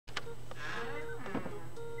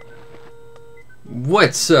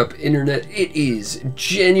What's up, Internet? It is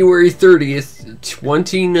January 30th,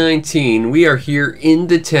 2019. We are here in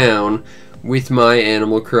the town with my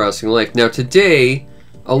Animal Crossing life. Now today,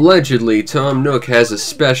 allegedly, Tom Nook has a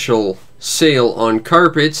special sale on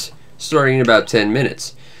carpets starting in about 10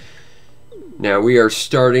 minutes. Now we are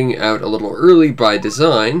starting out a little early by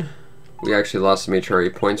design. We actually lost some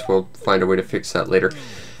HRA points. We'll find a way to fix that later.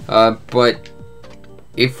 But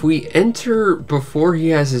if we enter before he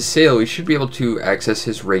has his sale, we should be able to access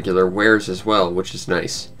his regular wares as well, which is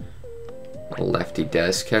nice. A lefty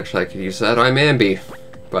desk. Actually, I could use that. I'm Ambi.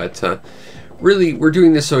 But really, we're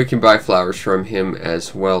doing this so we can buy flowers from him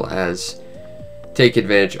as well as take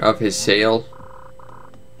advantage of his sale.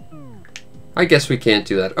 I guess we can't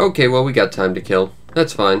do that. Okay, well, we got time to kill.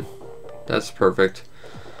 That's fine. That's perfect.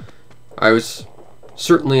 I was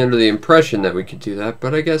certainly under the impression that we could do that,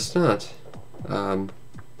 but I guess not.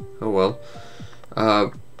 Oh well.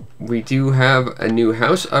 We do have a new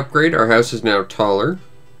house upgrade. Our house is now taller.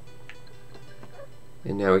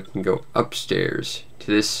 And now we can go upstairs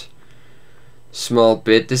to this small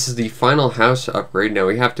bit. This is the final house upgrade. Now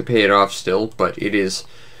we have to pay it off still, but it is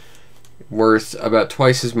worth about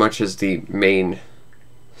twice as much as the main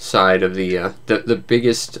side of the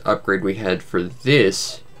biggest upgrade we had for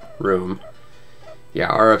this room. Yeah,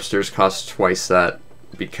 our upstairs costs twice that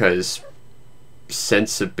because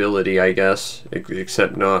sensibility, I guess,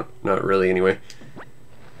 except not really anyway.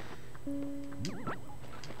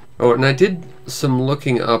 Oh, and I did some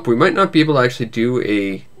looking up. We might not be able to actually do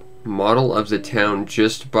a model of the town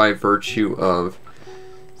just by virtue of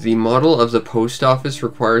the model of the post office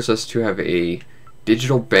requires us to have a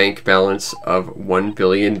digital bank balance of 1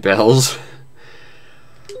 billion bells.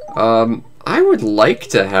 I would like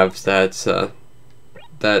to have that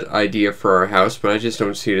that idea for our house, but I just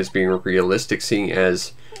don't see it as being realistic, seeing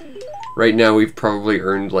as right now we've probably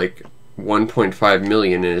earned like 1.5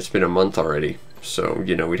 million and it's been a month already. So,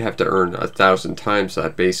 you know, we'd have to earn 1,000 times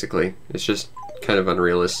that, basically. It's just kind of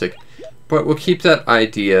unrealistic. But we'll keep that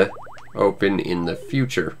idea open in the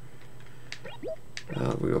future.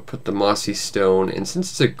 We will put the mossy stone, and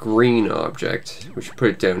since it's a green object, we should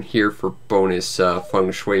put it down here for bonus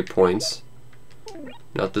feng shui points.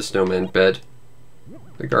 Not the snowman bed.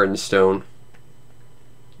 The garden stone.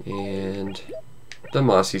 And the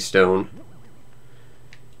mossy stone.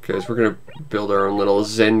 Because we're going to build our own little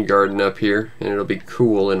Zen garden up here, and it'll be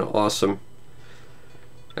cool and awesome.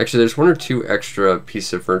 Actually, there's one or two extra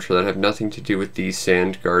pieces of furniture that have nothing to do with the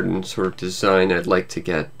sand garden sort of design I'd like to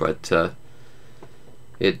get, but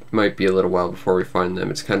it might be a little while before we find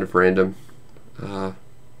them. It's kind of random. I'm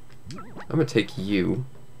going to take you,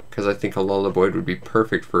 because I think a Lullaboy would be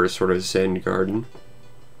perfect for a sort of Zen garden.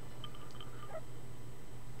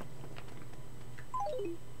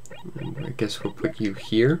 And I guess we'll put you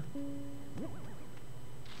here.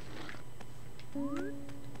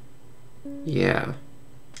 Yeah.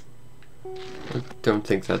 I don't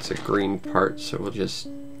think that's a green part, so we'll just...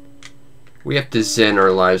 We have to zen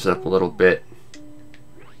our lives up a little bit.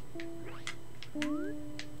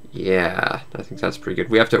 Yeah, I think that's pretty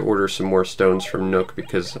good. We have to order some more stones from Nook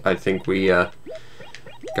because I think we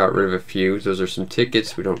got rid of a few. Those are some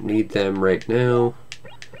tickets. We don't need them right now.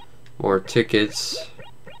 More tickets.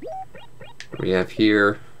 What do we have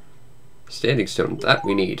here? Standing stone. That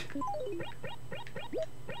we need.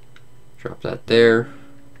 Drop that there.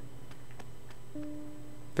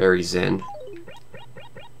 Very zen.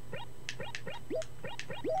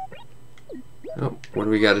 Oh, what do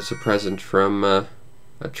we got as a present from a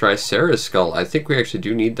Tricera skull? I think we actually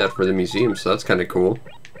do need that for the museum, so that's kind of cool.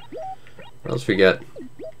 What else we got?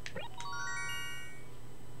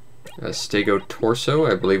 A Stego torso.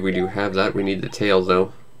 I believe we do have that. We need the tail,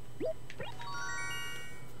 though.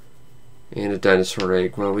 And a dinosaur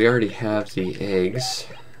egg. Well, we already have the eggs.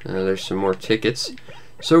 There's some more tickets.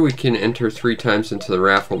 So we can enter 3 times into the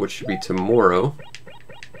raffle, which should be tomorrow.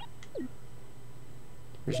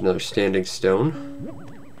 There's another standing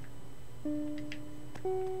stone.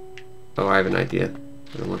 Oh, I have an idea.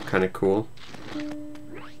 It'll look kind of cool.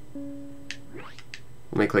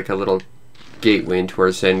 Make like a little gateway into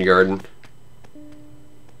our Zen garden.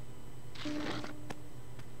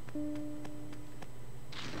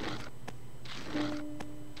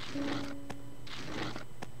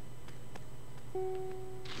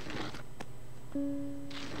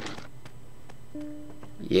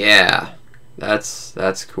 Yeah,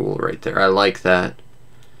 that's cool right there. I like that.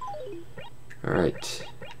 Alright,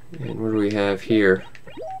 and what do we have here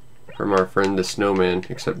from our friend the snowman,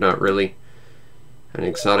 except not really. An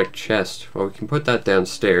exotic chest. Well, we can put that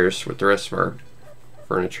downstairs with the rest of our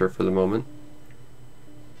furniture for the moment.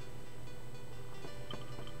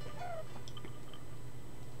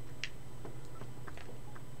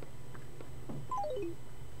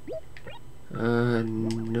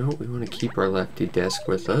 keep our lefty desk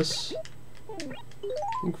with us.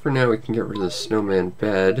 I think for now we can get rid of the snowman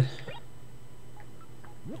bed.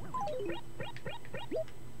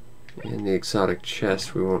 And the exotic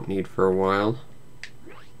chest we won't need for a while.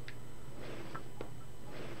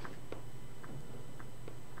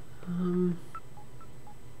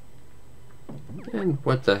 And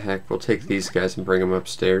what the heck, we'll take these guys and bring them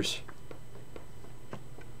upstairs.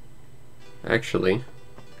 Actually,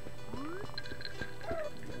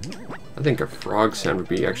 I think a frog sound would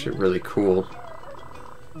be actually really cool.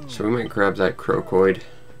 So we might grab that crocoid.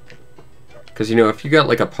 Because, you know, if you got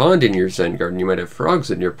like a pond in your Zen garden, you might have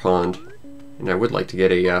frogs in your pond. And I would like to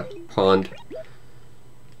get a pond.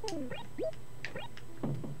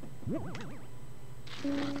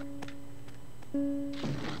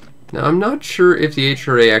 Now, I'm not sure if the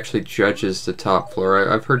HRA actually judges the top floor.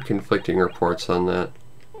 I've heard conflicting reports on that.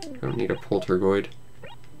 I don't need a poltergoid.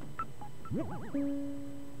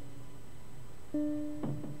 I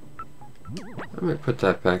might put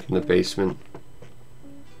that back in the basement.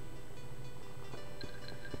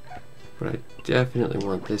 But I definitely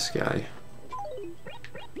want this guy.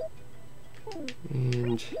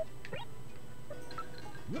 And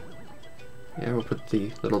yeah, we'll put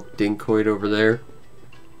the little dinkoid over there.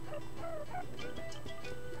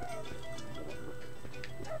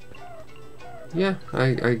 Yeah,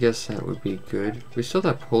 I guess that would be good. We still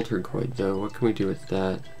have poltergoid though. What can we do with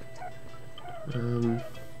that?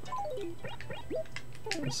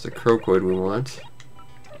 It's the crocoid we want.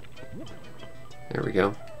 There we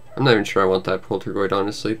go. I'm not even sure I want that poltergoid,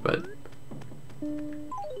 honestly, but...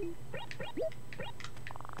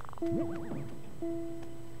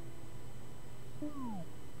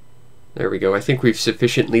 There we go. I think we've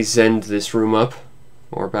sufficiently zenned this room up.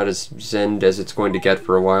 Or about as zenned as it's going to get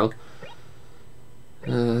for a while.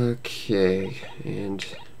 Okay, and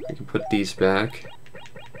we can put these back.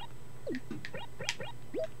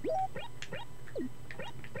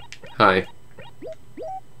 Hi.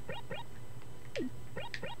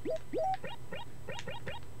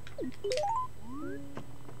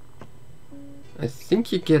 I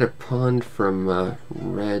think you get a pond from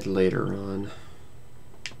red later on.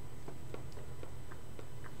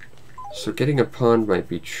 So getting a pond might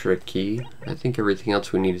be tricky. I think everything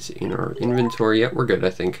else we need is in our inventory. Yeah, we're good, I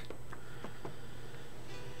think.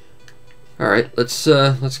 Alright, let's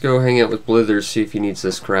go hang out with Blithers, see if he needs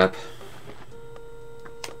this crap.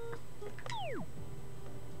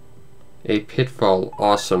 A pitfall,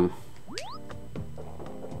 awesome.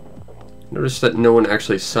 Notice that no one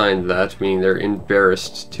actually signed that, meaning they're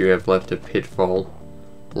embarrassed to have left a pitfall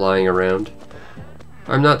lying around.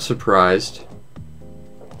 I'm not surprised.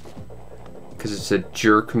 Because it's a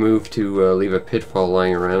jerk move to leave a pitfall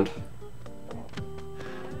lying around.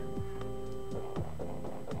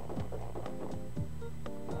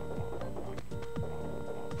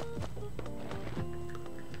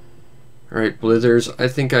 Alright, Blithers, I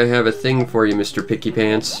think I have a thing for you, Mr. Picky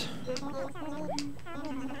Pants.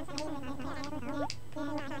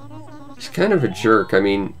 He's kind of a jerk. I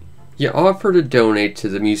mean, you offer to donate to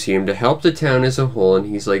the museum to help the town as a whole, and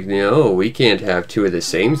he's like, no, we can't have two of the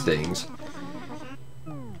same things.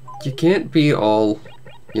 You can't be all,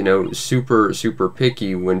 you know, super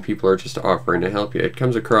picky when people are just offering to help you. It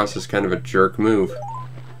comes across as kind of a jerk move.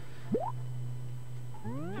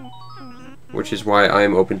 Which is why I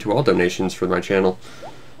am open to all donations for my channel.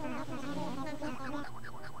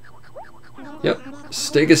 Yep,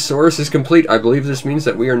 Stegosaurus is complete. I believe this means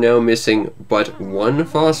that we are now missing but one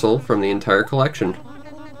fossil from the entire collection.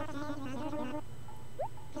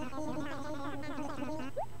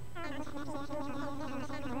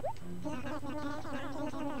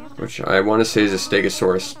 Which I want to say is a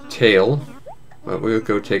Stegosaurus tail, but we'll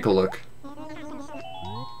go take a look.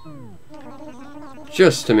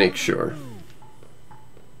 Just to make sure.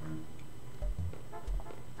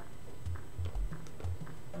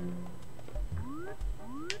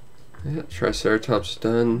 Yeah, Triceratops is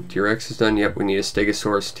done, T-Rex is done, yep, we need a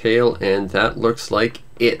Stegosaurus tail, and that looks like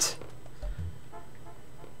it.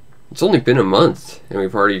 It's only been a month, and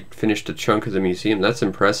we've already finished a chunk of the museum. That's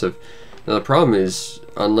impressive. Now the problem is,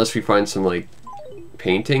 unless we find some, like,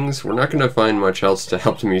 paintings, we're not going to find much else to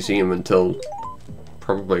help the museum until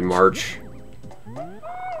probably March.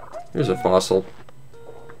 There's a fossil.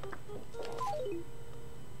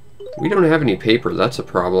 We don't have any paper, that's a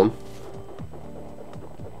problem.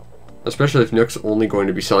 Especially if Nook's only going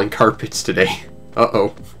to be selling carpets today.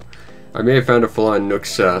 Uh-oh. I may have found a flaw in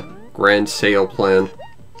Nook's grand sale plan.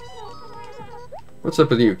 What's up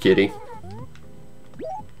with you, kitty?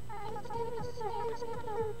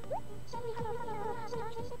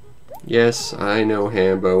 Yes, I know,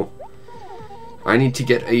 Hambo. I need to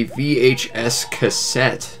get a VHS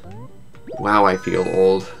cassette. Wow, I feel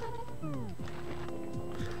old.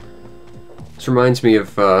 This reminds me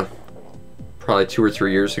of probably 2 or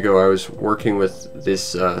 3 years ago. I was working with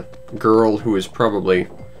this girl who was probably,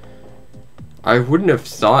 I wouldn't have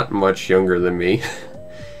thought, much younger than me.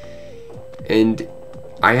 And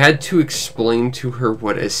I had to explain to her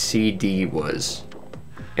what a CD was.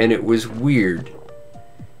 And it was weird.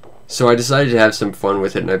 So I decided to have some fun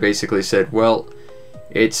with it, and I basically said, well,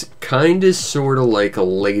 it's kinda sorta like a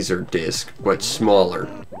laser disc, but smaller.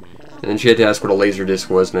 And then she had to ask what a laser disc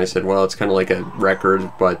was, and I said, well, it's kinda like a record,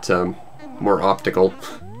 but more optical.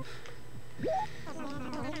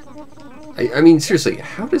 I mean, seriously,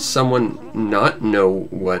 how does someone not know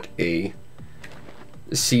what a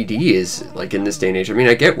CD is, like, in this day and age? I mean,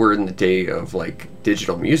 I get we're in the day of, like,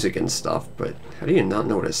 digital music and stuff, but how do you not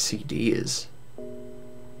know what a CD is?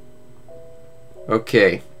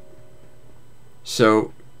 Okay.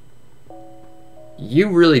 So, you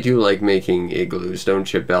really do like making igloos,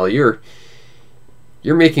 don't you, Belle? You're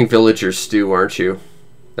making villager stew, aren't you?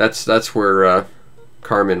 That's where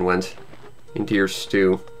Carmen went, into your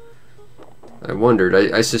stew. I wondered.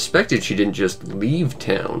 I suspected she didn't just leave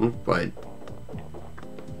town, but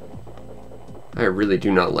I really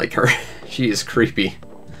do not like her. She is creepy.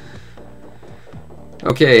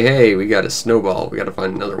 Okay, hey, we got a snowball. We gotta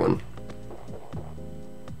find another one.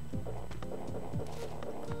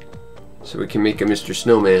 So we can make a Mr.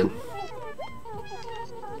 Snowman.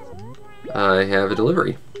 I have a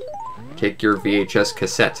delivery. Take your VHS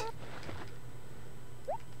cassette.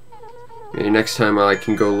 Maybe next time I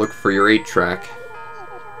can go look for your 8-track.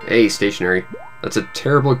 Hey, stationery. That's a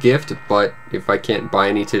terrible gift, but if I can't buy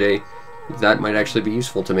any today, that might actually be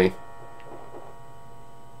useful to me.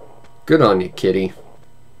 Good on you, kitty.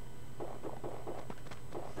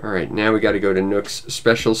 Alright, now we gotta go to Nook's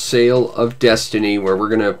special sale of destiny, where we're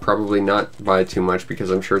gonna probably not buy too much because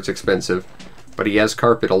I'm sure it's expensive. But he has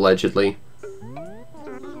carpet, allegedly.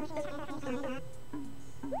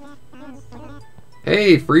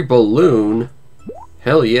 Hey, free balloon!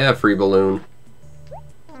 Hell yeah, free balloon.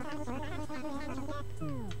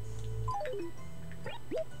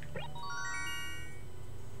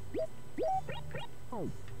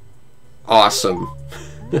 Awesome.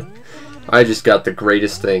 I just got the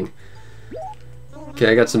greatest thing.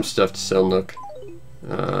 Okay, I got some stuff to sell, Nook.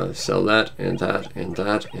 Sell that, and that, and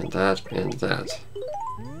that, and that, and that.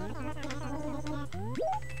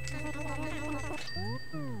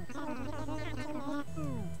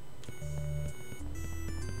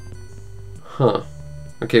 Huh.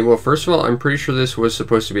 Okay, well, first of all, I'm pretty sure this was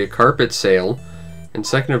supposed to be a carpet sale. And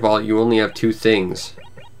second of all, you only have 2 things.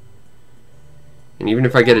 And even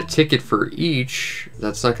if I get a ticket for each,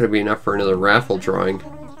 that's not going to be enough for another raffle drawing.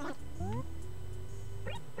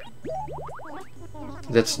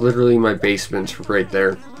 That's literally my basement right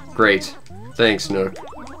there. Great. Thanks, Nook.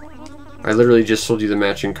 I literally just sold you the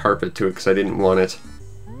matching carpet to it because I didn't want it.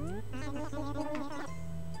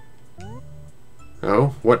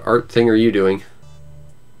 Oh, what art thing are you doing?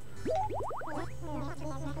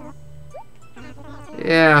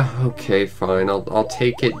 Yeah, okay, fine. I'll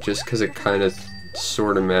take it just because it kind of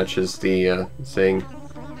sort of matches the thing.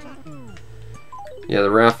 Yeah,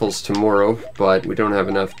 the raffle's tomorrow, but we don't have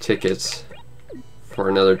enough tickets for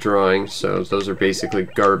another drawing, so those are basically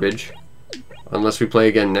garbage. Unless we play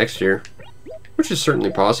again next year, which is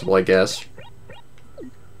certainly possible, I guess.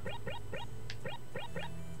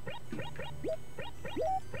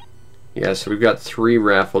 Yeah, so we've got 3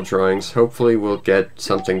 raffle drawings. Hopefully we'll get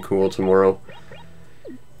something cool tomorrow.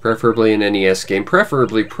 Preferably an NES game.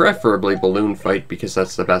 Preferably Balloon Fight, because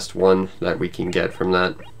that's the best one that we can get from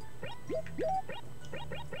that.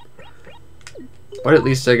 But at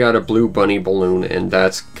least I got a blue bunny balloon, and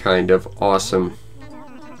that's kind of awesome.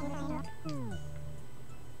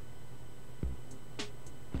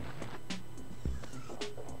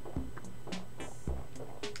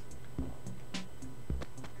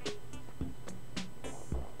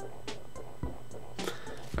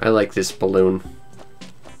 I like this balloon.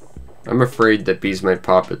 I'm afraid that bees might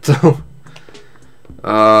pop it, though.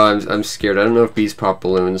 I'm scared. I don't know if bees pop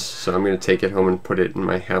balloons, so I'm going to take it home and put it in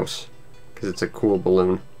my house. Because it's a cool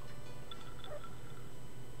balloon.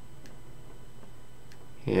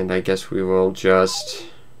 And I guess we will just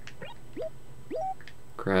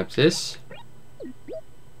grab this.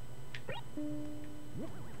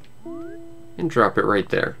 And drop it right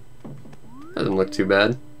there. Doesn't look too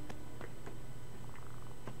bad.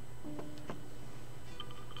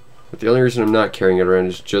 But the only reason I'm not carrying it around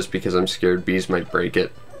is just because I'm scared bees might break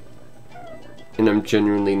it. And I'm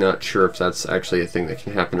genuinely not sure if that's actually a thing that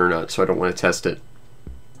can happen or not, so I don't want to test it.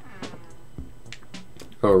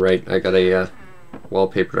 Oh, right, I got a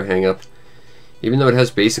wallpaper to hang up. Even though it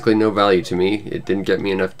has basically no value to me, it didn't get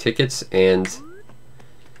me enough tickets, and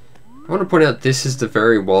I want to point out this is the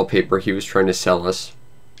very wallpaper he was trying to sell us.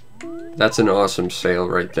 That's an awesome sale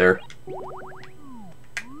right there.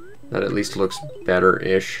 That at least looks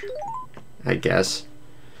better-ish, I guess.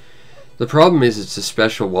 The problem is it's a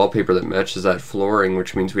special wallpaper that matches that flooring,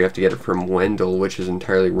 which means we have to get it from Wendell, which is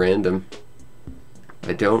entirely random.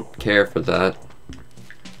 I don't care for that.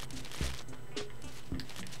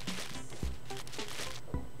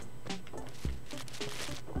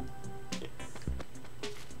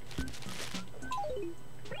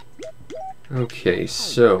 Okay,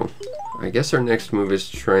 so I guess our next move is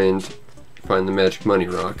to try and find the magic money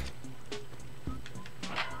rock.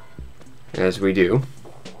 As we do.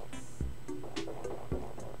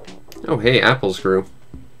 Oh, hey, apples grew.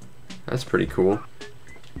 That's pretty cool.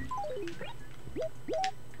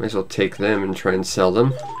 Might as well take them and try and sell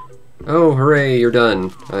them. Oh, hooray, you're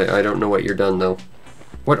done. I don't know what you're done, though.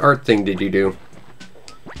 What art thing did you do?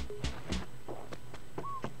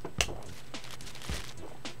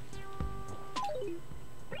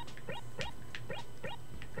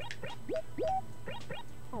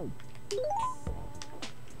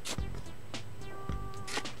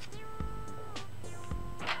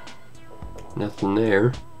 Nothing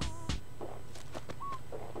there.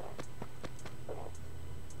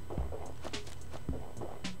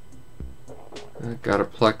 I gotta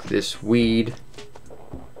pluck this weed.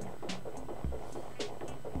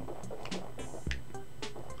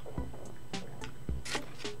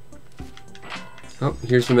 Oh,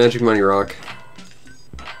 here's the magic money rock.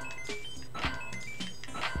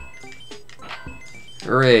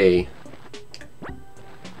 Hooray!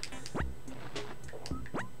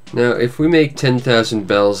 Now, if we make 10,000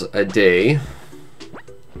 bells a day,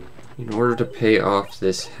 in order to pay off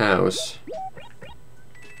this house,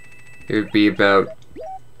 it would be about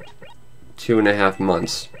 2.5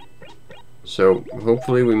 months. So,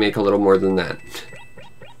 hopefully we make a little more than that.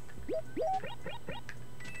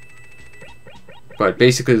 But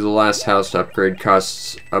basically the last house upgrade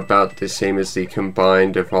costs about the same as the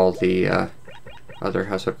combined of all the other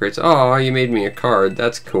house upgrades. Oh, you made me a card.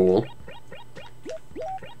 That's cool.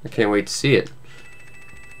 I can't wait to see it.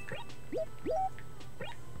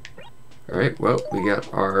 Alright, well, we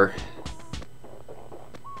got our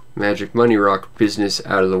magic money rock business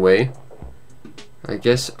out of the way. I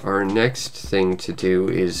guess our next thing to do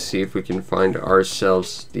is see if we can find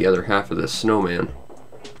ourselves the other half of the snowman.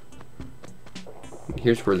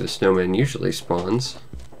 Here's where the snowman usually spawns.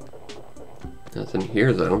 Nothing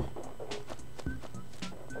here, though.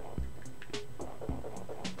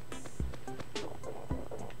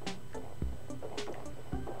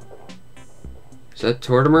 Is that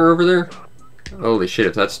Tortimer over there? Holy shit,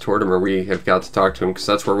 if that's Tortimer, we have got to talk to him, because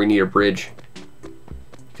that's where we need a bridge.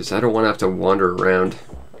 Because I don't want to have to wander around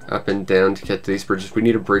up and down to get to these bridges. We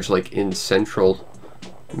need a bridge, like, in central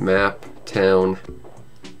map town.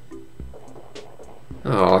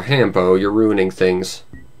 Oh, Hambo, you're ruining things.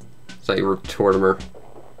 I thought you were Tortimer.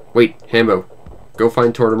 Wait, Hambo. Go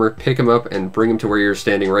find Tortimer, pick him up, and bring him to where you're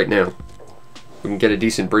standing right now. We can get a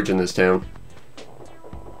decent bridge in this town.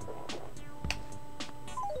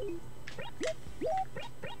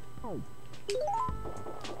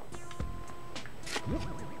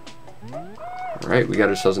 Alright, we got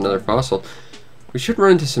ourselves another fossil. We should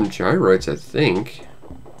run into some gyroids, I think.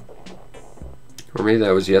 Or maybe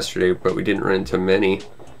that was yesterday, but we didn't run into many.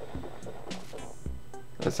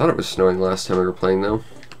 I thought it was snowing last time we were playing, though.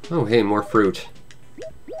 Oh, hey, more fruit.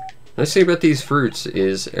 The nice thing about these fruits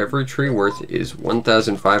is every tree worth is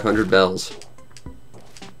 1,500 bells.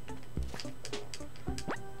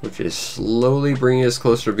 Which is slowly bringing us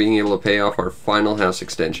closer to being able to pay off our final house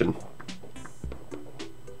extension.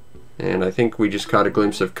 And I think we just caught a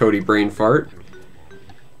glimpse of Cody Brain Fart.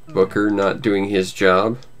 Booker not doing his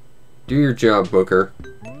job. Do your job, Booker.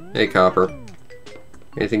 Hey, Copper.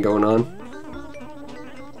 Anything going on?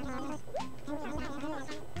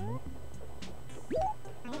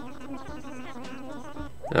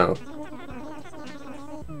 Oh.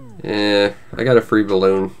 I got a free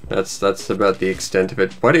balloon. That's about the extent of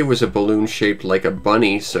it. But it was a balloon shaped like a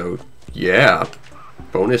bunny, so yeah.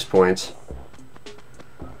 Bonus points.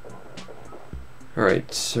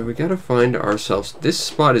 Alright, so we gotta find ourselves... This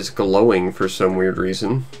spot is glowing for some weird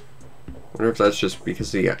reason. I wonder if that's just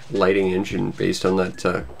because of the lighting engine based on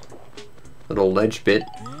that little ledge bit.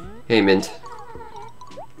 Hey, Mint.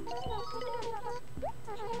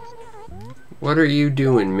 What are you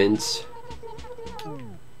doing, Mints?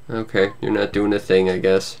 Okay, you're not doing a thing, I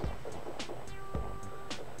guess.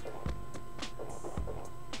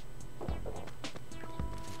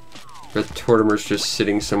 But Tortimer's just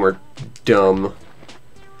sitting somewhere dumb.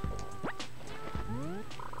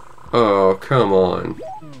 Oh, come on.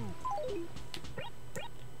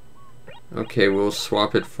 Okay, we'll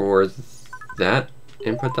swap it for that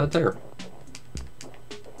and put that there.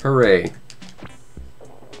 Hooray.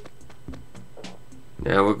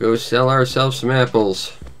 Now we'll go sell ourselves some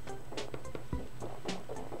apples.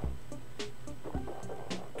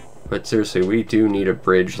 But seriously, we do need a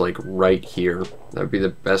bridge, like, right here. That would be the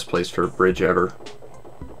best place for a bridge ever.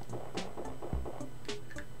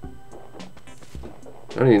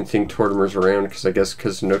 I don't even think Tortimer's around, because I guess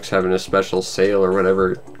because Nook's having a special sale or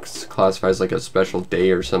whatever, it classifies like a special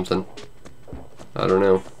day or something. I don't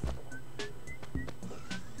know.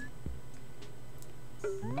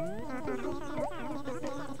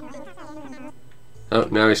 Oh,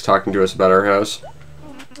 now he's talking to us about our house.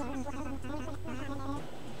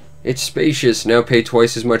 It's spacious. Now pay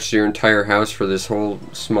twice as much to your entire house for this whole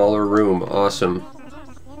smaller room. Awesome.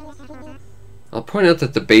 I'll point out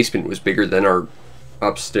that the basement was bigger than our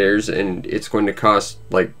upstairs, and it's going to cost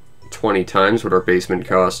like 20 times what our basement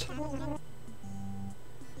cost.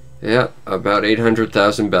 Yeah, about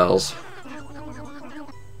 800,000 bells.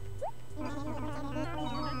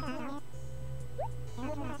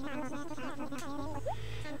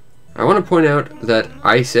 I want to point out that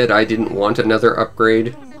I said I didn't want another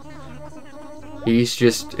upgrade. He's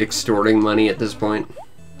just extorting money at this point.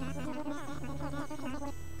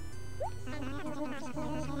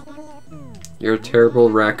 You're a terrible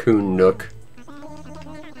raccoon, Nook.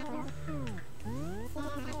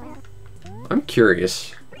 I'm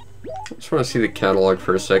curious. I just want to see the catalog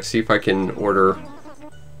for a sec, see if I can order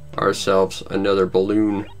ourselves another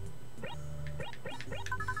balloon.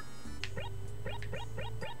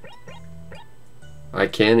 I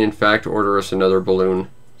can, in fact, order us another balloon.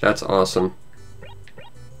 That's awesome.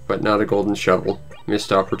 But not a golden shovel.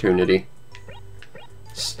 Missed opportunity.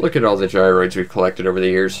 Just look at all the gyroids we've collected over the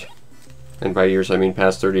years. And by years, I mean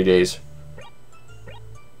past 30 days.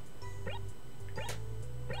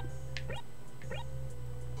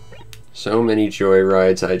 So many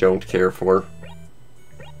joyrides I don't care for.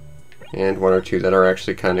 And one or two that are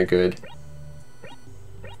actually kind of good.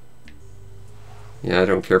 Yeah, I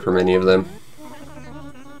don't care for many of them.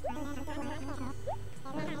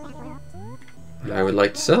 I would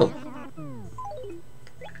like to sell.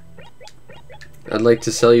 I'd like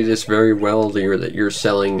to sell you this very well that you're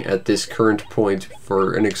selling at this current point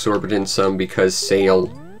for an exorbitant sum because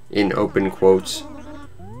sale in open quotes.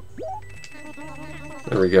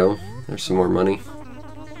 There we go. There's some more money.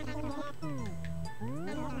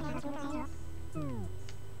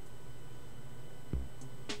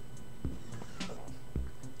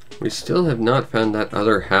 We still have not found that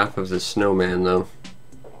other half of the snowman though.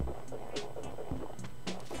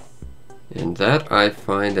 And that I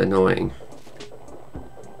find annoying.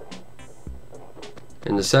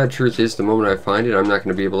 And the sad truth is, the moment I find it, I'm not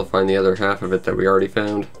going to be able to find the other half of it that we already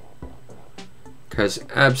found. Because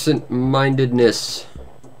absent-mindedness.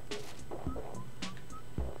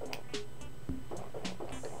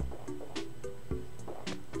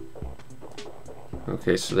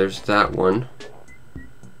 Okay, so there's that one.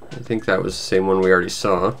 I think that was the same one we already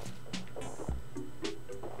saw.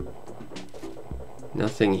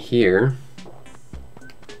 Nothing here.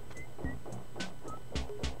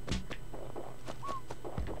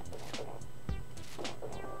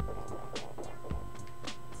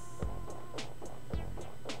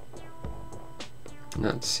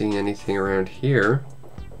 Not seeing anything around here.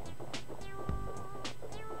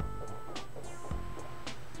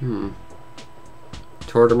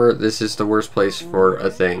 Tortimer, this is the worst place for a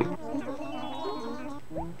thing.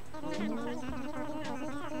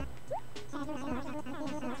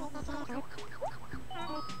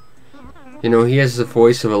 You know, he has the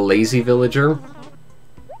voice of a lazy villager.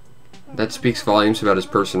 That speaks volumes about his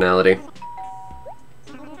personality.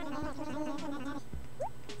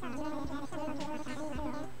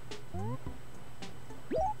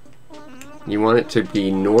 You want it to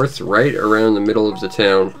be north, right around the middle of the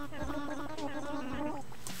town.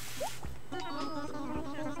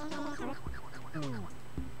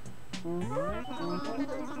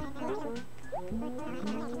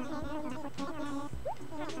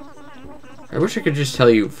 I wish I could just tell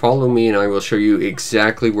you, follow me and I will show you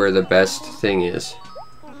exactly where the best thing is.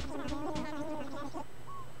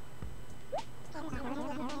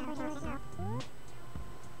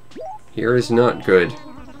 Here is not good.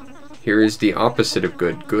 Here is the opposite of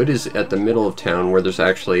good. Good is at the middle of town where there's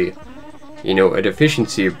actually, you know, a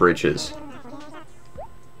deficiency of bridges.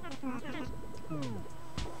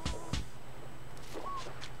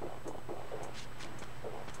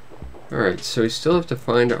 Alright, so we still have to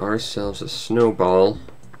find ourselves a snowball.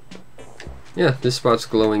 Yeah, this spot's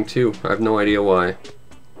glowing too. I have no idea why.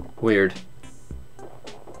 Weird.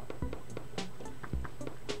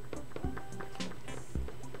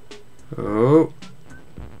 Oh.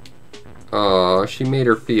 Aw, she made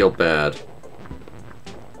her feel bad.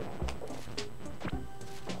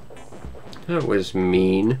 That was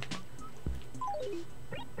mean.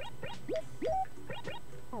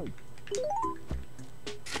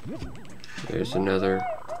 There's another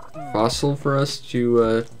fossil for us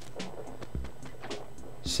to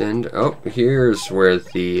send. Oh, here's where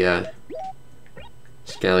the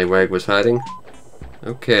scallywag was hiding.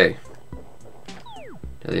 Okay.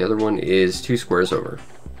 Now the other one is 2 squares over.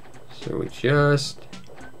 So we just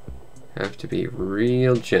have to be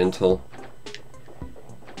real gentle.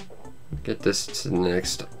 Get this to the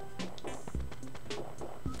next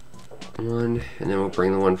one, and then we'll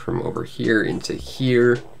bring the one from over here into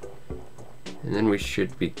here. And then we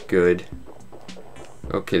should be good.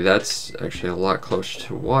 Okay, that's actually a lot closer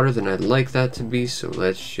to water than I'd like that to be, so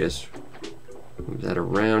let's just move that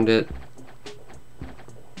around it.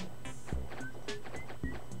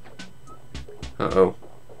 Uh-oh.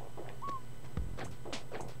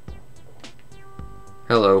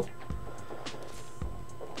 Hello.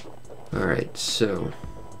 Alright, so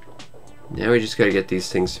now we just gotta get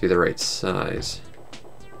these things to be the right size.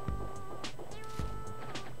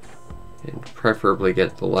 And preferably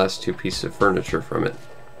get the last 2 pieces of furniture from it.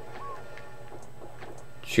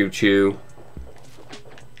 Choo-choo.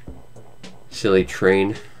 Silly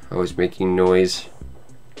train, always making noise.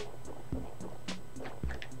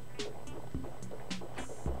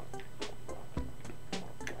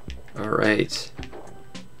 Alright.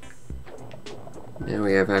 Now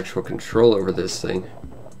we have actual control over this thing.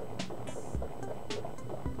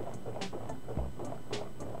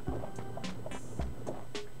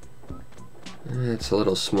 It's a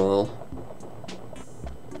little small.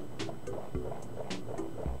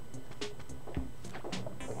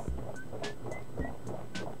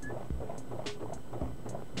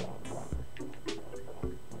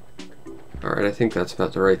 Alright, I think that's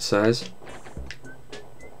about the right size.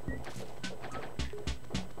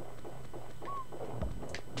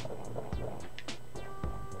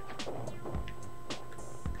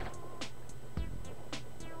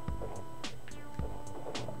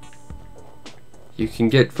 You can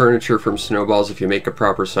get furniture from snowballs if you make a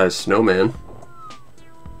proper sized snowman.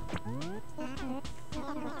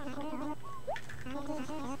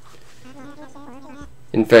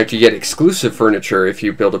 In fact, you get exclusive furniture if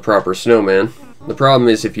you build a proper snowman. The problem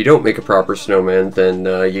is if you don't make a proper snowman, then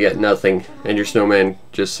you get nothing, and your snowman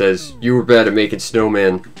just says, "You were bad at making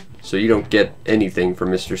snowman," so you don't get anything from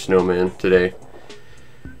Mr. Snowman today.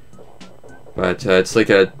 But it's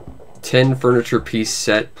like a 10 furniture piece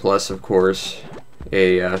set, plus of course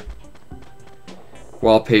a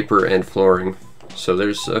wallpaper and flooring. So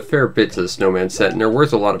there's a fair bit to the snowman set, and they're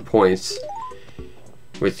worth a lot of points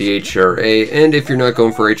with the HRA. And if you're not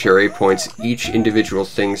going for HRA points, each individual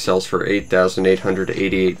thing sells for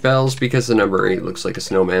 8,888 bells because the number 8 looks like a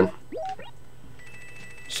snowman.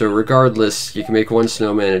 So regardless, you can make 1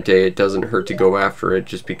 snowman a day. It doesn't hurt to go after it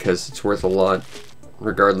just because it's worth a lot,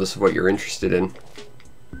 regardless of what you're interested in.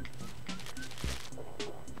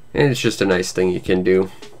 And it's just a nice thing you can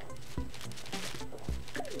do.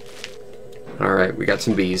 Alright, we got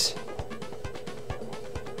some bees.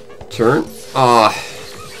 Turn. Ah,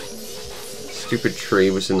 stupid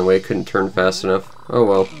tree was in the way, couldn't turn fast enough. Oh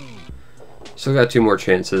well. Still got 2 more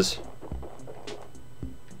chances.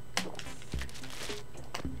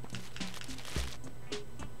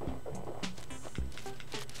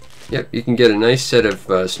 Yep, you can get a nice set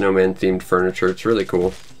of snowman themed furniture. It's really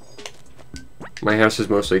cool. My house is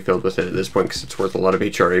mostly filled with it at this point because it's worth a lot of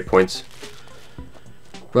HRA points.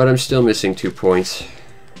 But I'm still missing 2 points.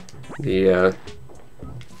 The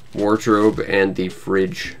wardrobe and the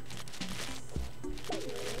fridge.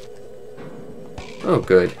 Oh,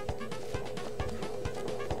 good.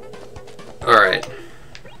 Alright.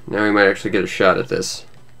 Now we might actually get a shot at this.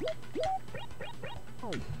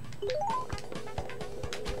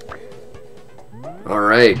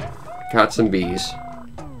 Alright. Caught some bees.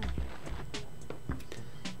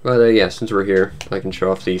 But yeah, since we're here, I can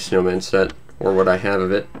show off the snowman set, or what I have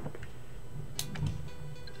of it.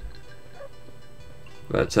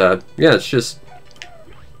 But yeah, it's just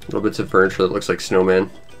little bits of furniture that looks like snowman.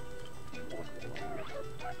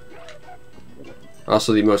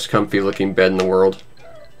 Also the most comfy looking bed in the world.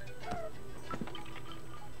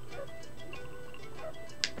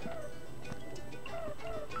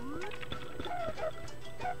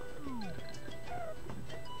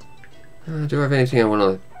 Do I have anything I want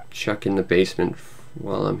to chuck in the basement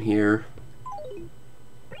while I'm here.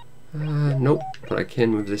 Nope, but I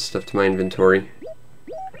can move this stuff to my inventory.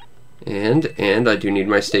 And I do need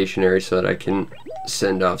my stationery so that I can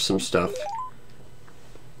send off some stuff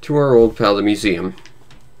to our old pal, the museum.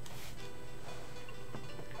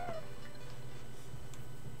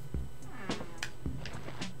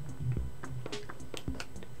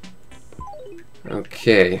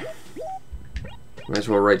 Okay. Might as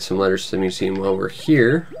well write some letters to the museum while we're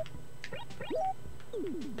here.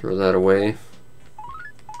 Throw that away.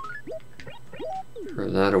 Throw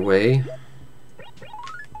that away.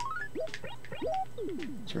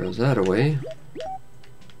 Throw that away.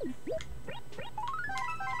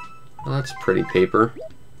 Well, that's pretty paper.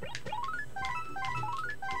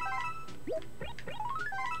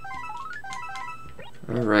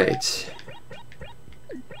 Alright.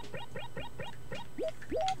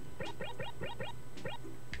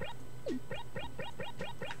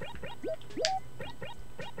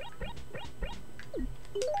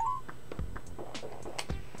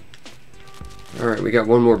 Alright, we got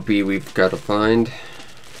one more bee we've got to find.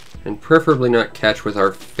 And preferably not catch with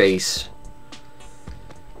our face.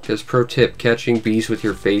 Because pro tip, catching bees with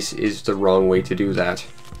your face is the wrong way to do that.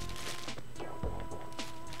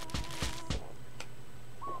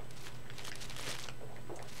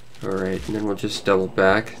 Alright, and then we'll just double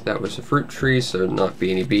back. That was a fruit tree, so there'll not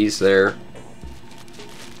be any bees there.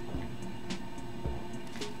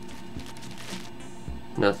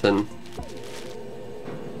 Nothing.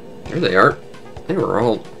 There they are. They were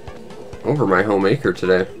all over my home acre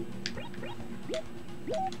today.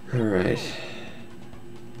 Alright.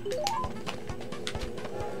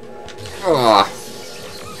 Oh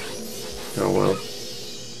well.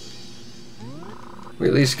 We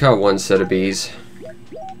at least caught one set of bees.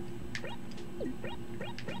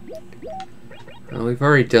 Well, we've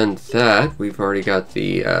already done that. We've already got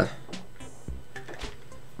the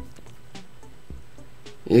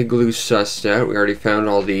igloo sussed out. We already found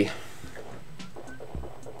all the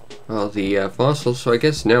fossils, so I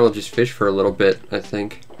guess now we'll just fish for a little bit, I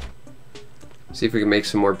think. See if we can make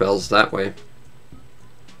some more bells that way.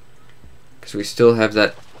 Because we still have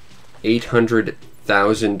that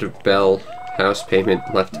 800,000 bell house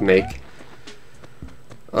payment left to make.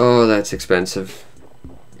 Oh, that's expensive.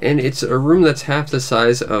 And it's a room that's half the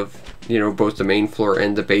size of, you know, both the main floor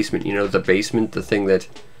and the basement. You know, the basement, the thing that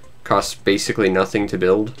costs basically nothing to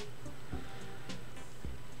build.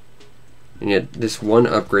 And yet, this one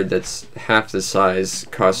upgrade that's half the size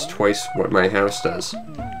costs twice what my house does.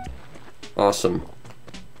 Awesome.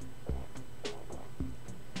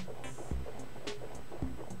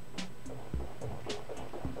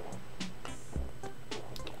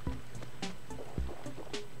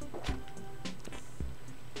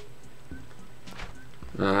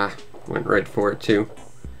 Ah, went right for it too.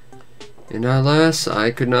 And alas, I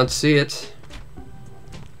could not see it.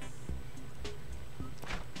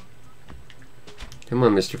 Come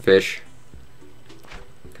on, Mr. Fish.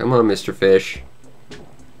 Come on, Mr. Fish.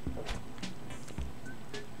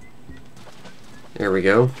 There we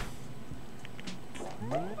go.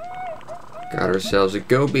 Got ourselves a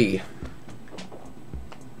goby.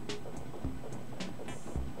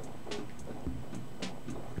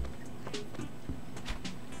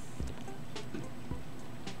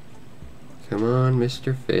 Come on,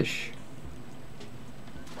 Mr. Fish.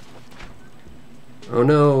 Oh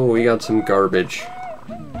no, we got some garbage.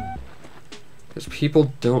 Because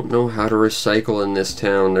people don't know how to recycle in this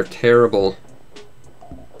town. They're terrible.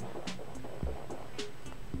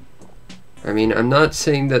 I mean, I'm not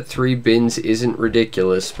saying that 3 bins isn't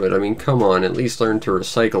ridiculous, but I mean, come on, at least learn to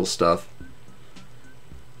recycle stuff.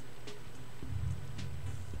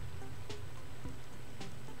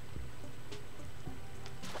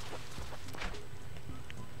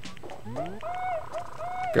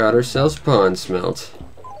 Got ourselves pond smelt.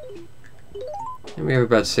 And we have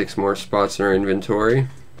about 6 more spots in our inventory.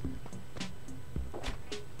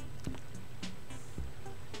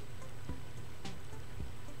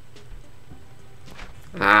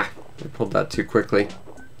 Ah, I pulled that too quickly.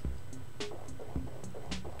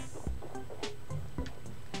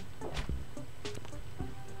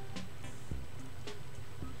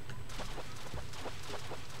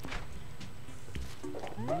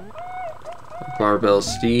 Barbell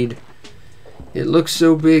steed. It looks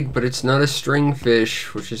so big, but it's not a string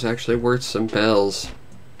fish, which is actually worth some bells.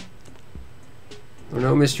 Oh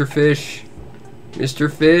no, Mr. Fish.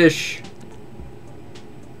 Mr. Fish!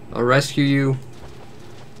 I'll rescue you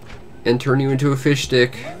and turn you into a fish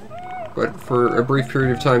stick. But for a brief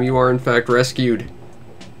period of time, you are in fact rescued.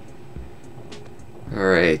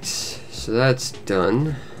 Alright, so that's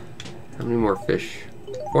done. How many more fish?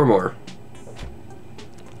 4 more.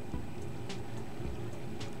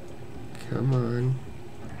 Come on.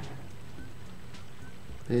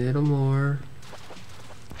 A little more.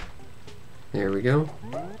 There we go.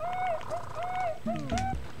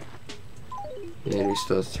 And we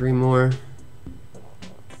still have 3 more.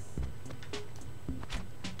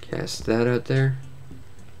 Cast that out there.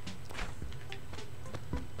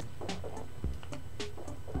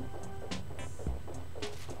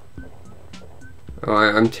 Oh,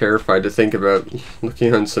 I'm terrified to think about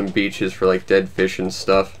looking on some beaches for like dead fish and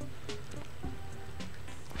stuff.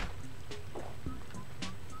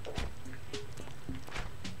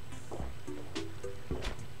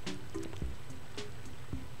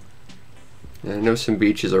 I know some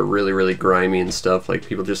beaches are really, really grimy and stuff. Like,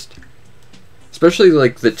 people just... Especially,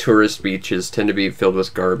 like, the tourist beaches tend to be filled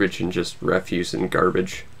with garbage and just refuse and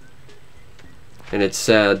garbage. And it's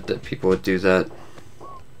sad that people would do that.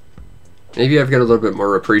 Maybe I've got a little bit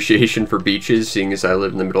more appreciation for beaches, seeing as I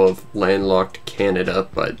live in the middle of landlocked Canada,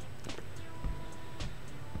 but...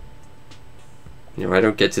 You know, I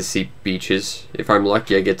don't get to see beaches. If I'm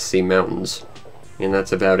lucky, I get to see mountains. And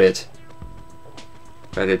that's about it.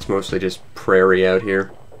 But it's mostly just prairie out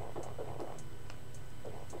here.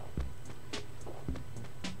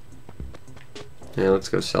 Yeah, let's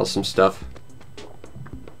go sell some stuff.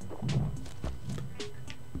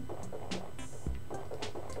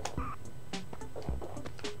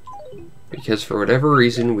 Because for whatever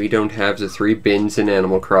reason, we don't have the 3 bins in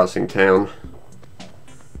Animal Crossing Town.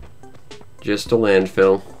 Just a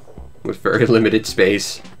landfill with very limited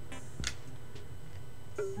space.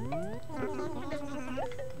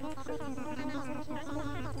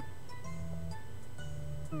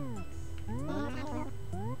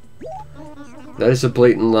 That is a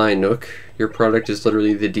blatant lie, Nook. Your product is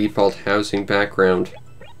literally the default housing background.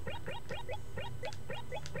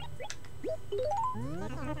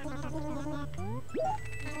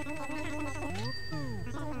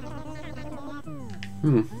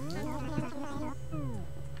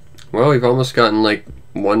 Well, we've almost gotten like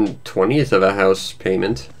 1/20th of a house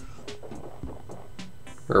payment.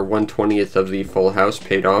 Or 1/20th of the full house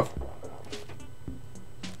paid off.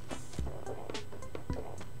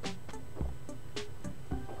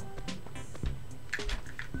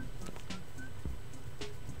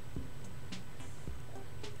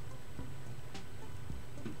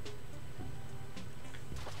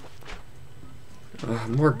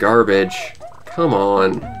 More garbage. Come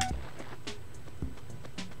on.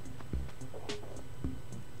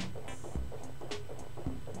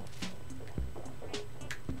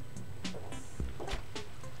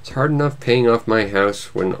 It's hard enough paying off my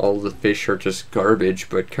house when all the fish are just garbage,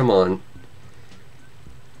 but come on.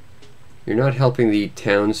 You're not helping the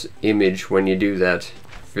town's image when you do that,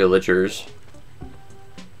 villagers.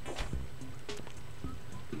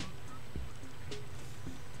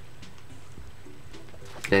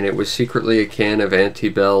 And it was secretly a can of Auntie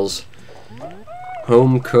Belle's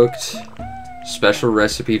home-cooked special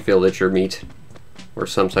recipe villager meat or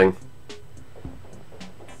something.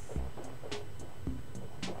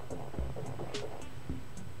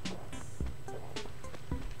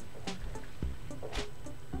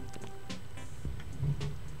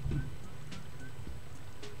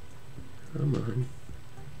 Come on.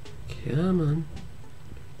 Come on.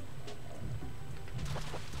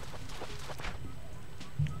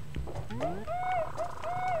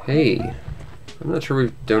 Hey, I'm not sure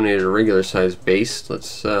we've donated a regular size base.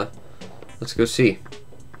 Let's go see.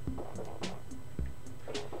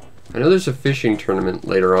 I know there's a fishing tournament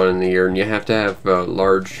later on in the year, and you have to have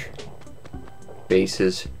large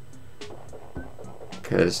bases,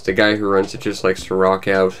 because the guy who runs it just likes to rock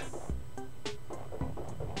out.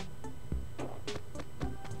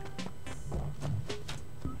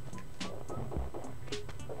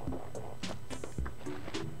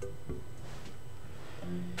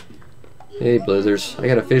 Hey, Blithers, I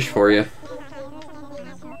got a fish for you.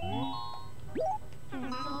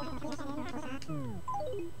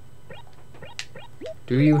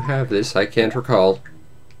 Do you have this? I can't recall.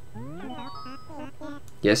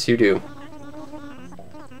 Yes, you do.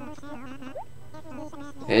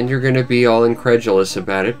 And you're gonna be all incredulous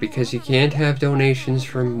about it because you can't have donations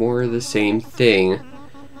from more of the same thing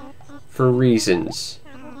for reasons.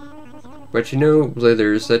 But you know,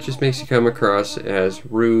 Blithers, that just makes you come across as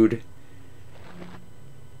rude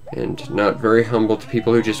and not very humble to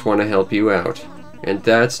people who just want to help you out. And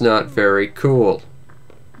that's not very cool.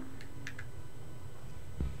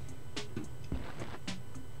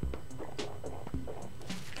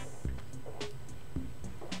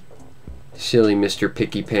 Silly Mr.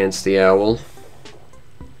 Picky Pants the Owl.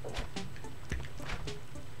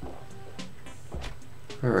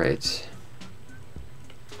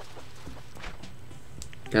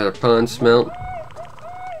 pond smell.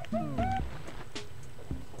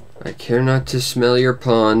 I care not to smell your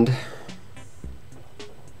pond.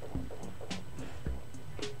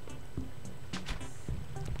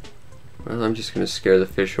 Well, I'm just gonna scare the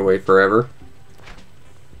fish away forever.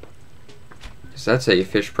 Because that's how you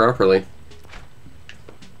fish properly.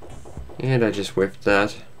 And I just whiffed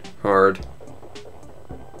that hard.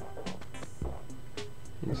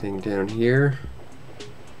 Anything down here?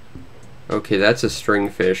 Okay, that's a string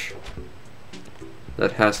fish.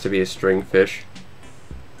 That has to be a string fish.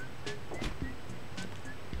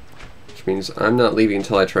 Which means I'm not leaving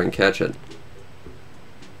until I try and catch it.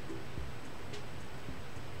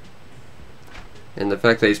 And the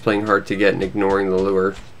fact that he's playing hard to get and ignoring the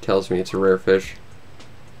lure tells me it's a rare fish.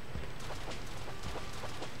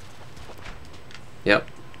 Yep.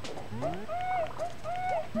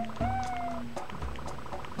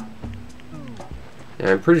 And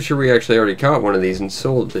I'm pretty sure we actually already caught one of these and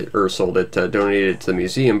donated it to the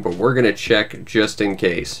museum, but we're gonna check just in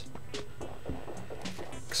case.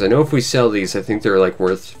 Because I know if we sell these, I think they're like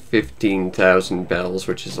worth 15,000 bells,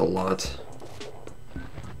 which is a lot.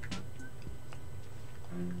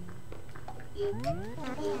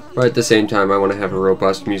 But at the same time, I want to have a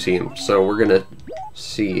robust museum, so we're gonna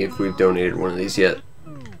see if we've donated one of these yet.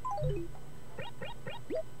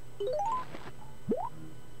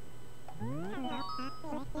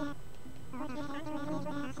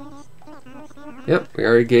 Yep, we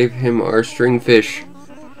already gave him our string fish.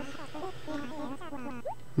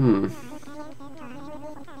 Now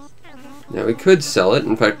we could sell it.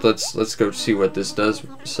 In fact, let's go see what this does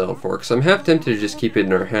sell for. Because I'm half tempted to just keep it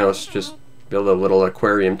in our house, just build a little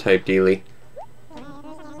aquarium type dealie.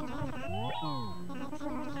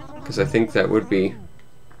 Because I think that would be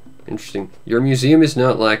interesting. Your museum is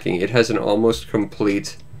not lacking. It has an almost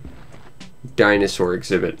complete dinosaur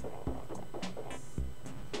exhibit.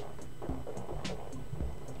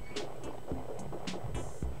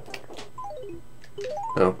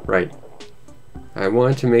 Oh, right. I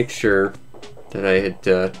wanted to make sure that I had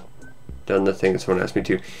done the thing that someone asked me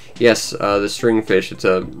to. Yes, the string fish. It's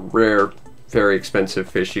a rare, very expensive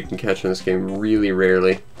fish you can catch in this game really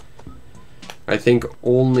rarely. I think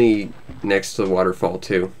only next to the waterfall,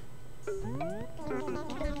 too.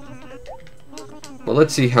 Well,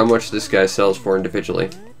 let's see how much this guy sells for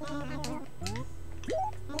individually.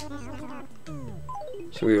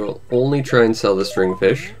 So we will only try and sell the string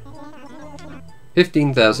fish.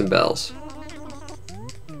 15,000 bells.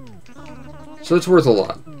 So it's worth a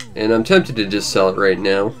lot. And I'm tempted to just sell it right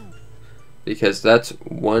now, because that's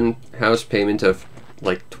one house payment of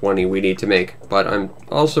like 20 we need to make. But I'm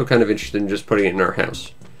also kind of interested in just putting it in our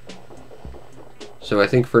house. So I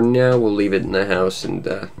think for now we'll leave it in the house,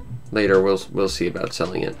 and later we'll see about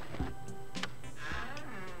selling it.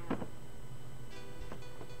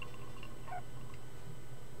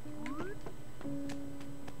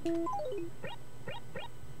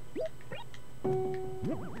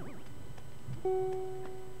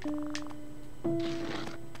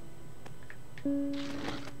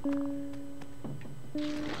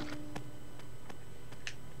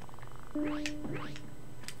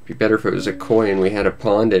 Be better if it was a koi and we had a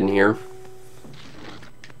pond in here.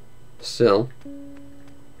 Still.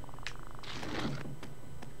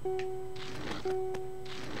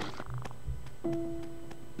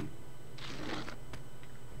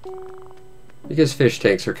 Because fish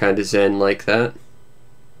tanks are kind of zen like that.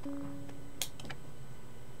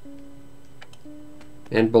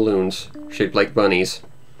 And balloons, shaped like bunnies.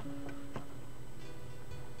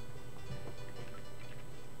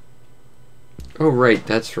 Oh right,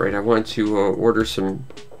 that's right, I want to order some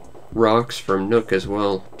rocks from Nook as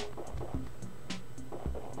well.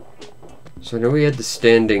 So I know we had the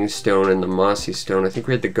standing stone and the mossy stone. I think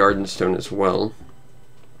we had the garden stone as well.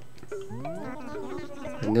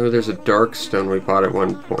 I know there's a dark stone we bought at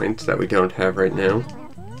one point that we don't have right now.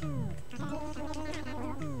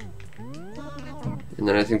 And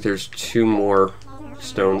then I think there's 2 more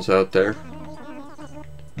stones out there.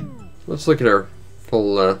 Let's look at our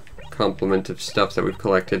full complement of stuff that we've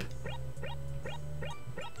collected.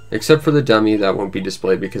 Except for the dummy, that won't be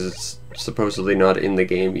displayed because it's supposedly not in the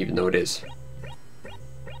game, even though it is.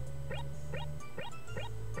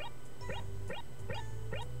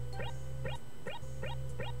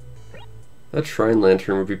 That shrine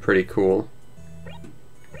lantern would be pretty cool.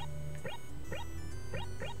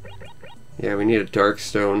 Yeah, we need a dark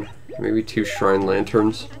stone, maybe 2 shrine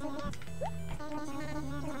lanterns.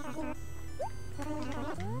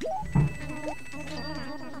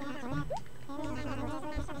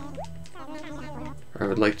 I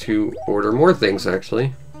would like to order more things,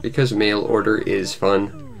 actually, because mail order is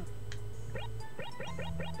fun.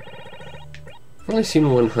 only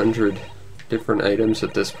seen 100 different items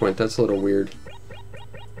at this point. That's a little weird.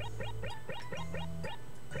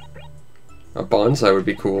 A bonsai would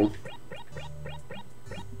be cool.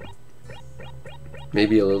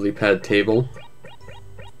 Maybe a lily pad table.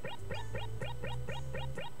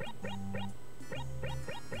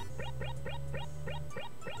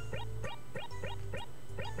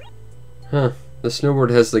 Huh. The snowboard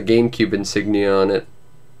has the GameCube insignia on it.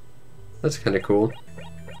 That's kind of cool.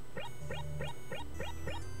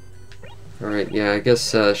 Alright, yeah, I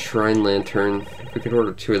guess Shrine Lantern. If we could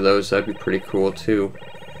order 2 of those, that'd be pretty cool too.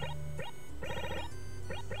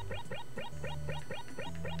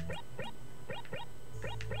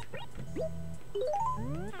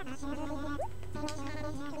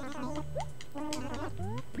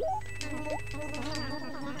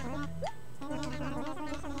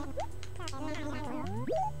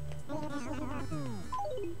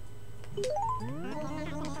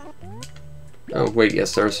 Oh, wait,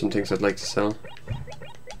 yes, there are some things I'd like to sell.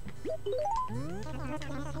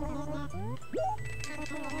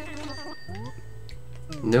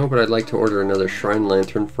 No, but I'd like to order another Shrine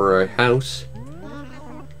Lantern for a house,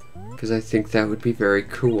 because I think that would be very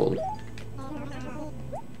cool.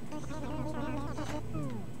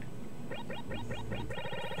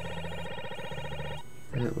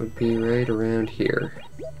 That would be right around here.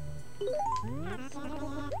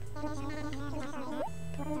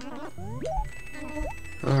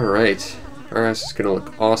 Alright, our house is gonna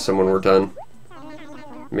look awesome when we're done.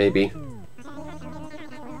 Maybe.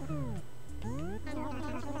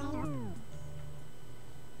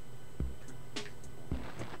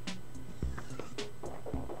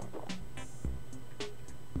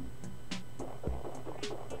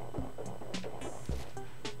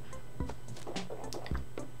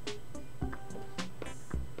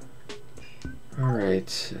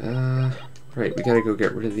 Alright, right, we gotta go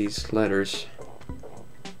get rid of these letters.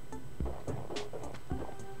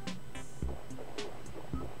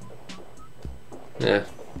 Yeah,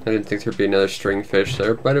 I didn't think there'd be another string fish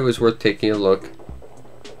there, but it was worth taking a look.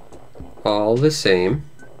 All the same,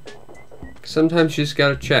 sometimes you just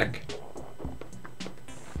gotta check.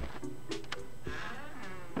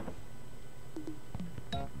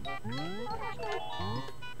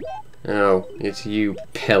 Oh, it's you,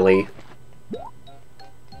 Pelly.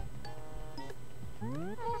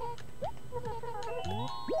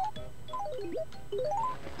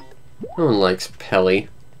 No one likes Pelly.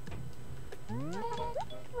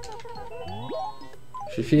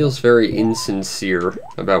 She feels very insincere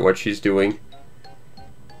about what she's doing.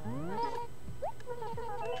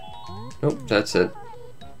 Nope, that's it.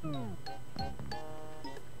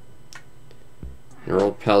 Our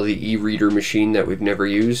old pal, the e-reader machine that we've never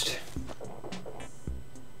used.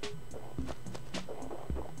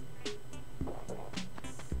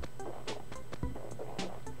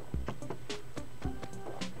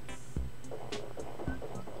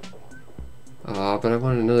 Aw, but I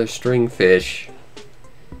want another string fish.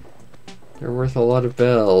 They're worth a lot of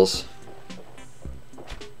bells.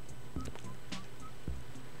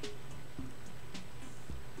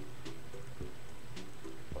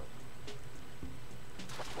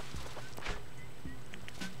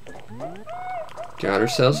 Got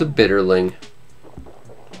ourselves a bitterling.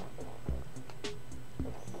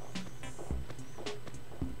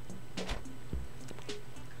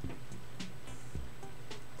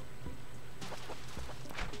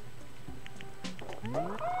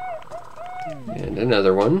 And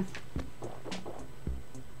another one.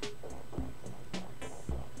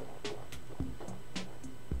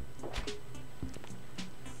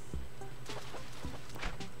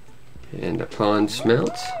 And a pond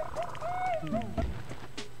smelt.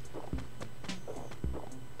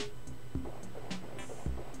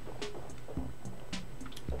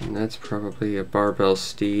 And that's probably a barbell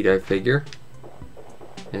steed, I figure.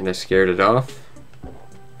 And I scared it off.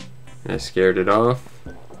 And I scared it off.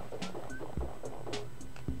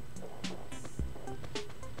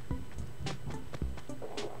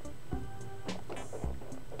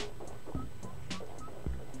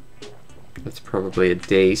 That's probably a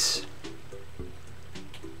dace.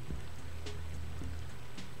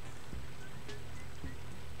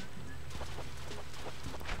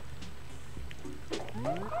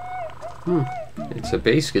 It's a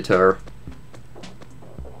bass guitar.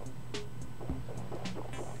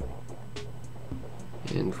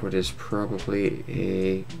 And what is probably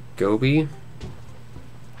a goby?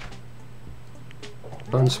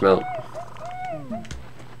 Unsmelt.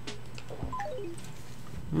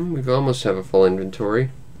 We almost have a full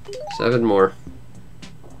inventory. 7 more.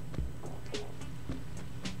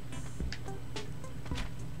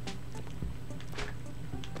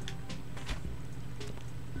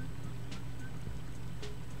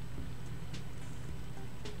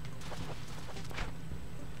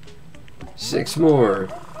 6 more.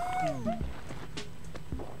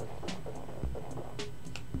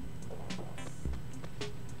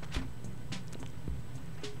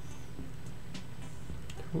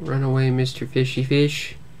 Run away, Mr. Fishy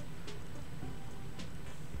Fish.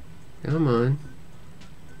 Come on.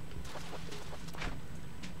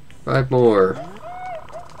 5 more.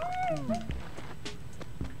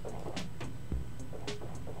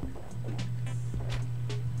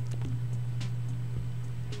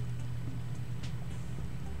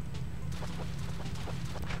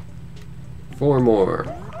 Four more.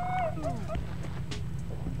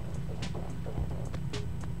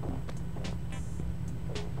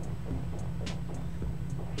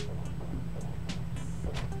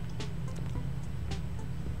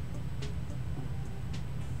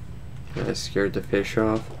 I scared the fish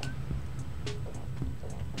off.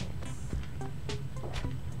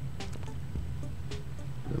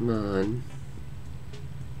 Come on.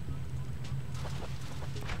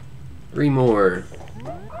 3 more.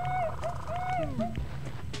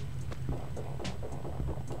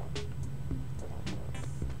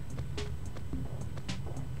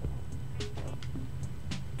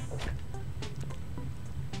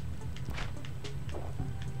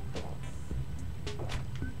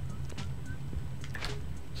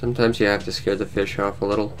 Sometimes you have to scare the fish off a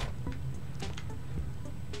little.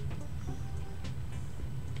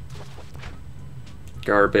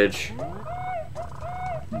 Garbage.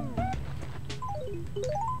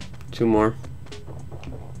 2 more.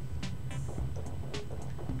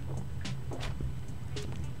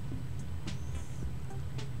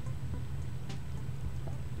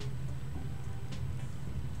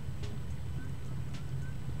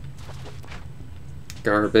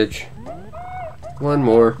 Garbage. 1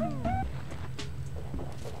 more.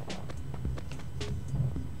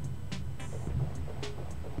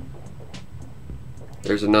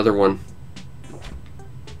 There's another one.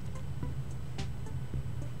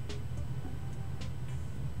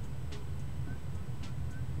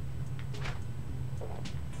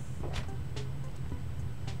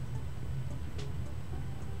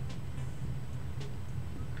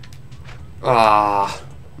 Ah.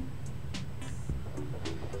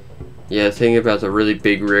 Yeah, the thing about the really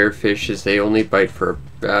big rare fish is they only bite for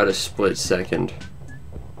about a split second.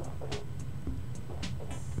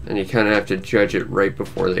 And you kind of have to judge it right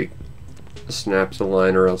before they snap the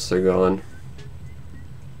line or else they're gone.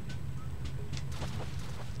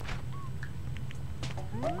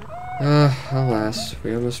 Alas,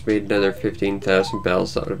 we almost made another 15,000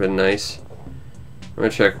 bells. That would have been nice. I'm gonna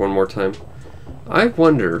check one more time. I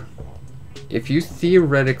wonder if you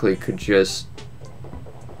theoretically could just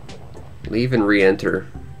leave and re-enter.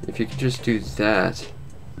 If you could just do that,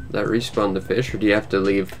 that respawn the fish, or do you have to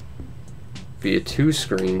leave via 2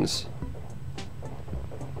 screens?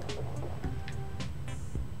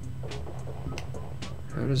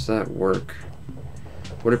 How does that work?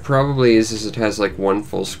 What it probably is it has like 1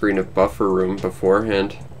 full screen of buffer room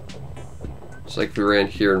beforehand. It's like if we ran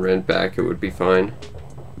here and ran back, it would be fine.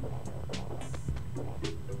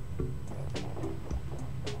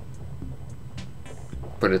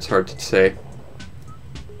 But it's hard to say.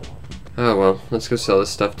 Oh well, let's go sell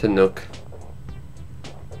this stuff to Nook.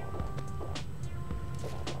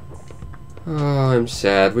 Oh, I'm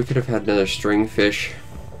sad. We could have had another string fish.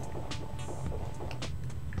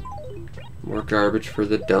 More garbage for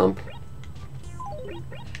the dump.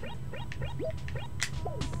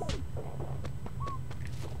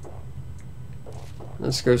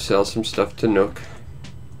 Let's go sell some stuff to Nook.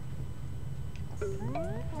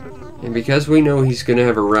 And because we know he's going to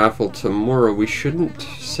have a raffle tomorrow, we shouldn't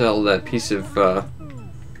sell that piece of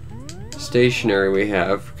stationery we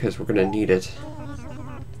have, because we're going to need it.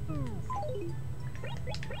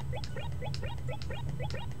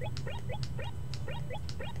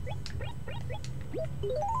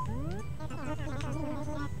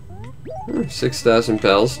 Oh, 6,000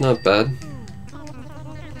 bells, not bad.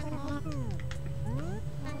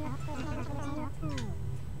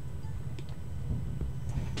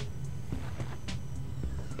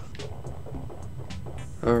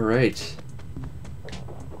 Alright.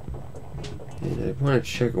 And I want to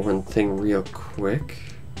check one thing real quick.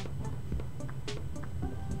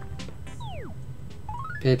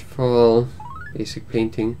 Pitfall, basic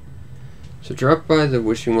painting. So drop by the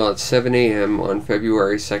wishing well at 7 AM on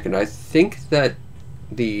February 2nd. I think that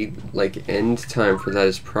the end time for that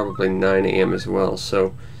is probably 9 AM as well.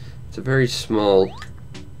 So it's a very small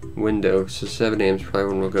window. So 7 AM is probably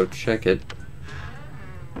when we'll go check it.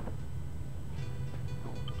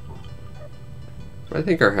 I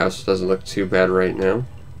think our house doesn't look too bad right now,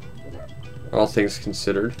 all things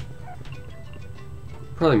considered.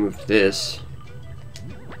 Probably move this.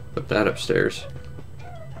 Put that upstairs.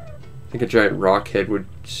 I think a giant rock head would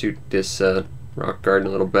suit this rock garden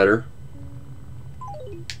a little better.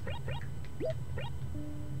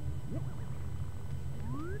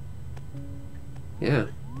 Yeah.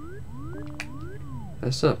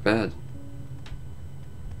 That's not bad.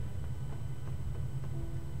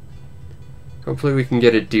 Hopefully we can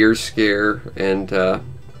get a deer scare and a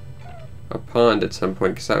pond at some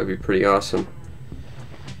point, because that would be pretty awesome.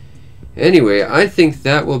 Anyway, I think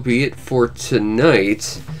that will be it for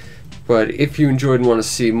tonight. But if you enjoyed and want to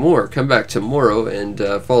see more, come back tomorrow and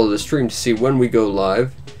follow the stream to see when we go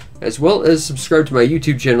live, as well as subscribe to my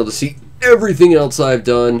YouTube channel to see everything else I've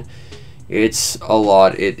done. It's a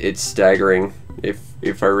lot. It's staggering.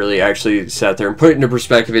 If I really actually sat there and put it into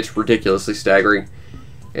perspective, it's ridiculously staggering.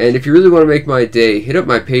 And if you really want to make my day, hit up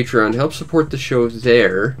my Patreon, help support the show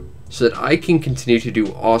there, so that I can continue to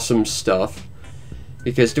do awesome stuff.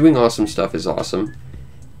 Because doing awesome stuff is awesome.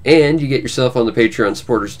 And you get yourself on the Patreon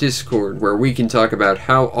supporters Discord, where we can talk about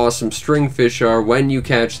how awesome stringfish are when you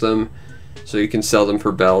catch them, so you can sell them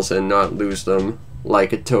for bells and not lose them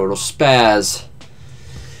like a total spaz.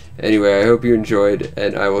 Anyway, I hope you enjoyed,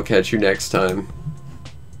 and I will catch you next time.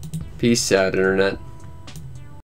 Peace out, Internet.